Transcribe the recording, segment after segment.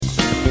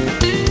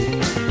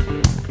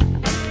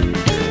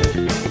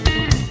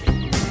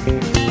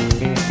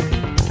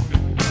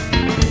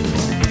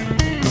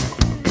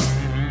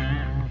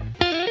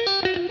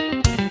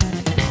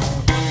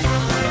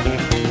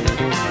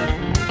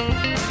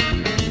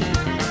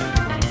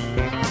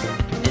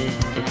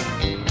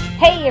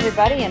Hey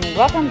everybody, and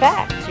welcome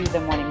back to the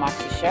Morning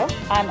Moxie Show.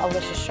 I'm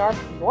Alicia Sharp,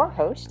 your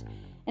host,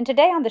 and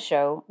today on the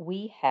show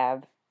we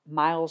have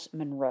Myles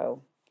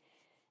Munroe.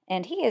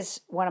 And he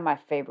is one of my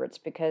favorites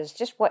because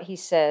just what he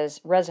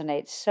says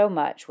resonates so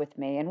much with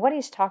me. And what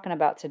he's talking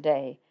about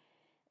today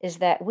is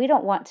that we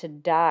don't want to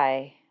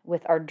die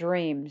with our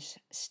dreams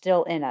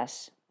still in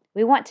us.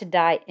 We want to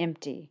die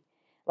empty,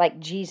 like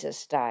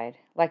Jesus died,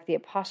 like the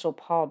Apostle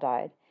Paul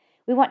died.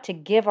 We want to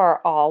give our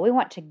all. We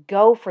want to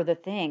go for the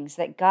things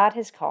that God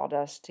has called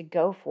us to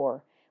go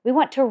for. We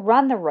want to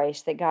run the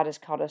race that God has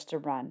called us to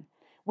run.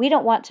 We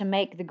don't want to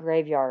make the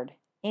graveyard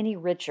any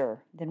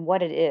richer than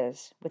what it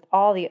is with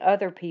all the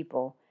other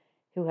people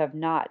who have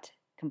not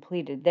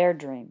completed their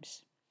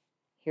dreams.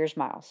 Here's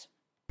Myles.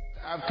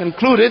 I've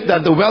concluded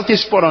that the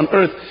wealthiest spot on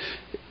earth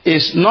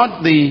is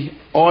not the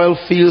oil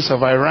fields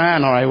of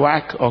Iran or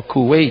Iraq or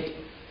Kuwait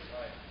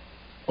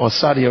or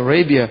Saudi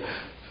Arabia.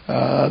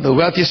 The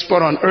wealthiest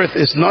spot on earth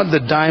is not the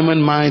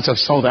diamond mines of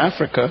South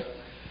Africa.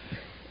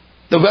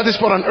 The wealthiest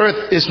spot on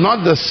earth is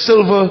not the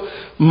silver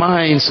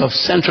mines of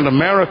Central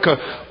America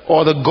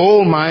or the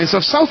gold mines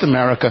of South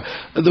America.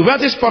 The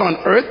wealthiest spot on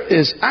earth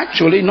is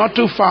actually not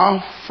too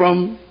far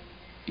from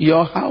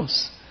your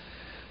house.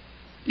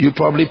 You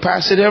probably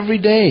pass it every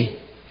day.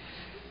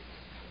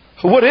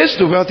 What is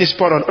the wealthiest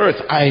spot on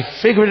earth? I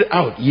figured it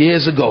out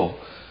years ago.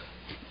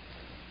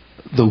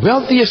 The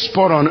wealthiest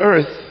spot on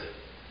earth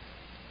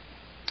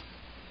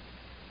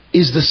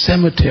is the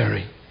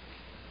cemetery,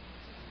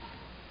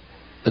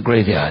 the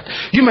graveyard.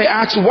 You may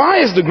ask, why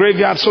is the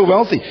graveyard so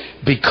wealthy?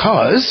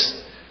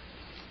 Because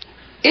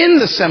in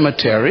the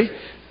cemetery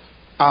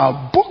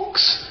are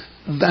books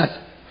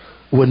that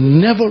were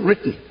never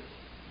written.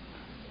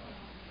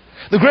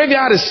 The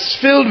graveyard is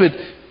filled with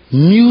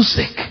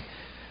music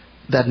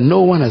that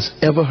no one has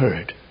ever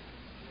heard.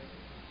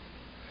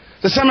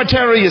 The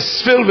cemetery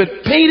is filled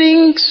with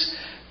paintings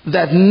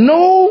that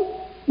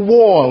no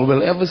wall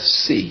will ever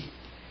see.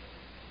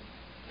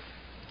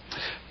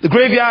 The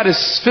graveyard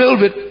is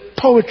filled with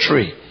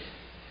poetry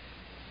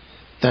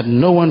that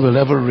no one will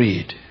ever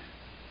read.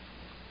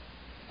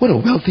 What a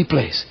wealthy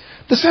place.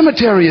 The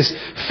cemetery is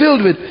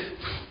filled with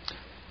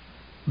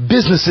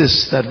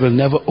businesses that will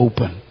never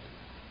open.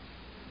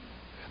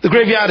 The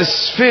graveyard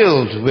is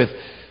filled with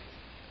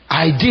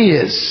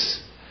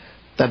ideas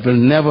that will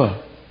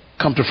never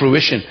come to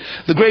fruition.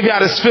 The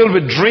graveyard is filled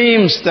with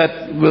dreams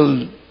that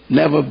will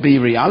never be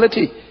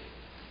reality.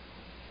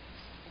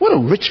 What a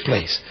rich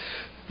place.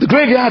 The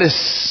graveyard is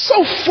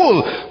so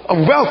full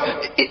of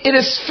wealth. It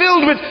is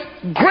filled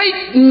with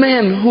great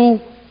men who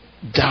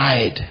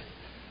died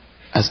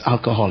as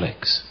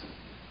alcoholics.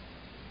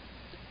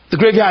 The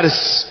graveyard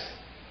is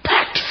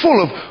packed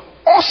full of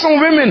awesome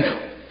women,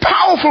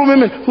 powerful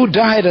women who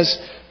died as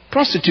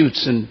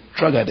prostitutes and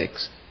drug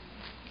addicts.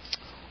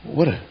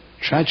 What a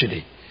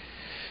tragedy.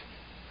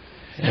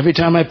 Every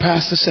time I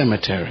pass the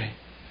cemetery,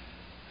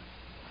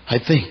 I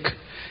think,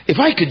 if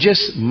I could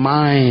just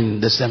mine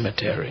the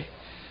cemetery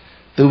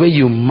the way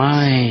you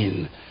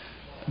mine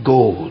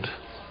gold,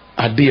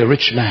 I'd be a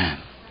rich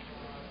man.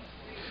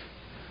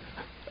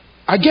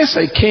 I guess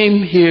I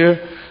came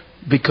here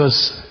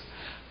because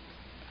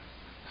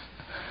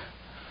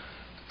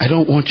I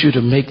don't want you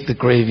to make the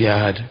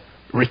graveyard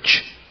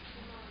rich.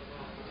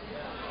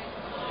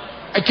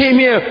 I came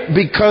here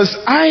because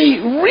I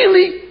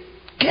really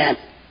can't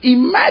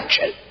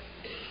imagine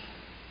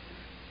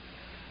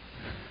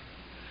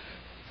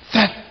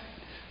that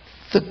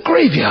the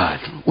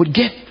graveyard would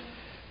get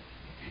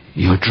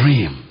your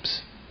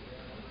dreams,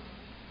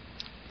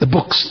 the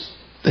books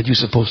that you're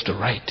supposed to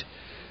write,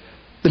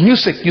 the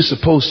music you're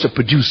supposed to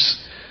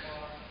produce,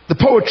 the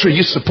poetry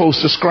you're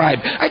supposed to scribe.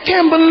 I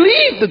can't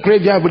believe the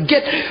graveyard would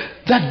get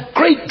that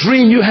great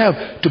dream you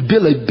have to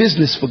build a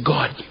business for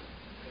God,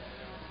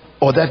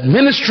 or that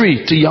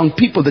ministry to young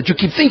people that you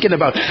keep thinking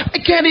about. I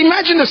can't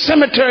imagine the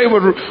cemetery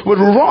would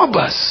rob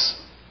us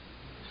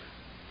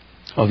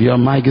of your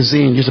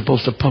magazine you're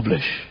supposed to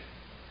publish.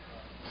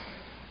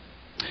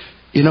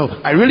 You know,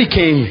 I really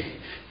came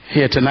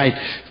here tonight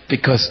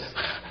because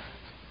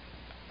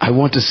I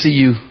want to see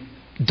you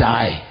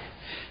die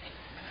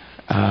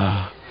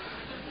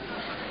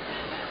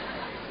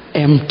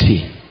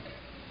empty.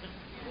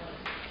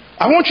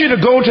 I want you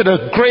to go to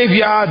the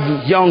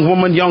graveyard, young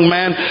woman, young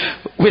man,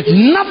 with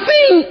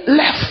nothing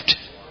left.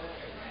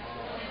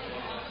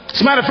 As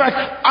a matter of fact,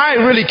 I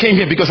really came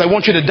here because I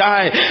want you to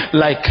die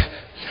like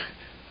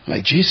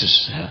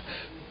Jesus.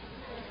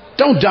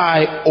 Don't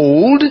die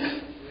old.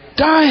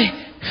 Die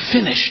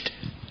finished.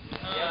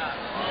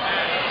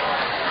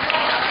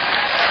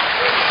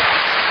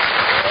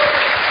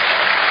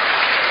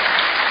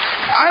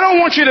 I don't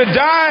want you to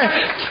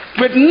die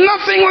with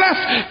nothing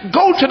left.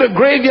 Go to the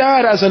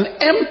graveyard as an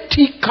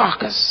empty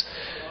carcass.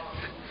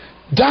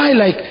 Die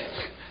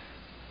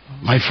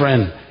my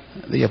friend,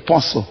 the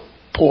Apostle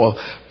Paul.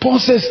 Paul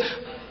says,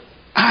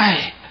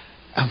 I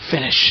am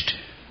finished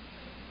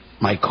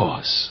my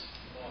cause.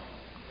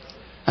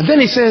 And then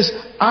he says,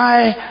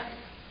 I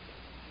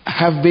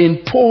have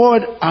been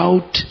poured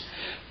out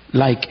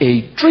like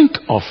a drink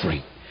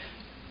offering.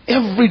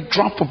 Every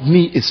drop of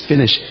me is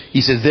finished.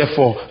 He says,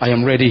 therefore, I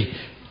am ready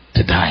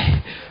to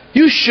die.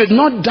 You should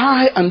not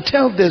die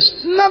until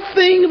there's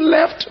nothing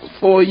left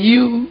for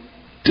you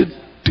to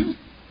do.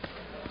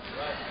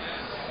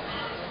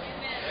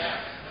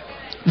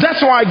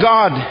 That's why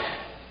God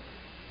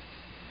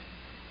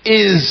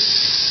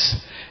is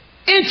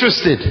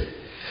interested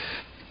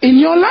in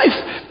your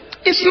life.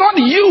 It's not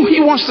you He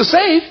wants to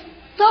save.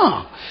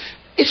 No,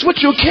 it's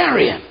what you're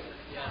carrying.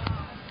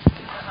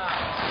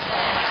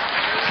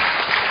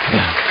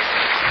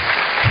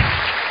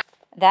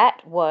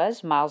 That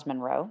was Myles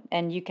Munroe,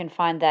 and you can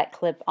find that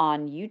clip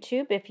on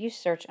YouTube if you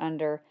search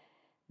under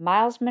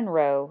Myles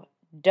Munroe,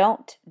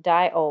 Don't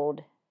Die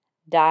Old,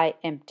 Die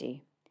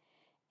Empty.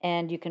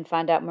 And you can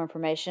find out more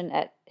information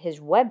at his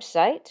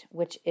website,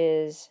 which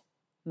is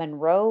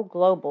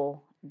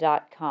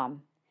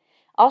monroeglobal.com.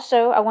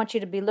 Also, I want you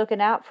to be looking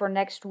out for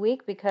next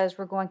week because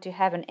we're going to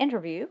have an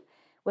interview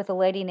with a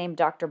lady named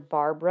Dr.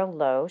 Barbara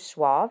Lowe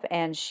Suave,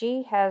 and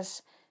she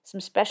has some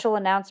special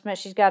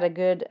announcements. She's got a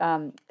good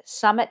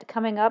summit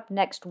coming up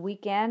next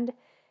weekend,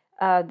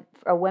 a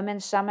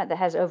women's summit that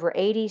has over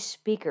 80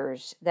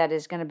 speakers that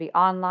is going to be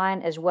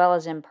online as well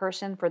as in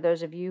person for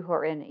those of you who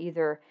are in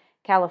either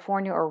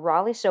California or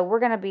Raleigh. So we're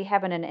going to be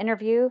having an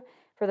interview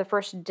for the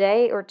first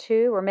day or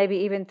two or maybe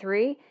even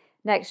 3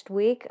 next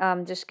week,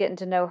 just getting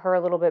to know her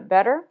a little bit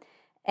better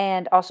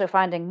and also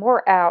finding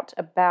more out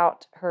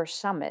about her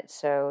summit.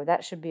 So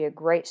that should be a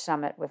great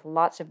summit with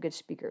lots of good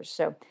speakers.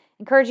 So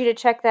encourage you to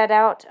check that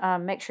out.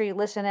 Make sure you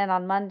listen in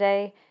on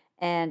Monday,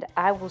 and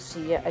I will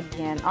see you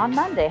again on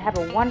Monday. Have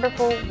a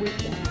wonderful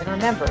weekend. And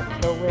remember,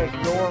 go live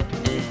your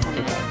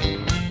 2020 day.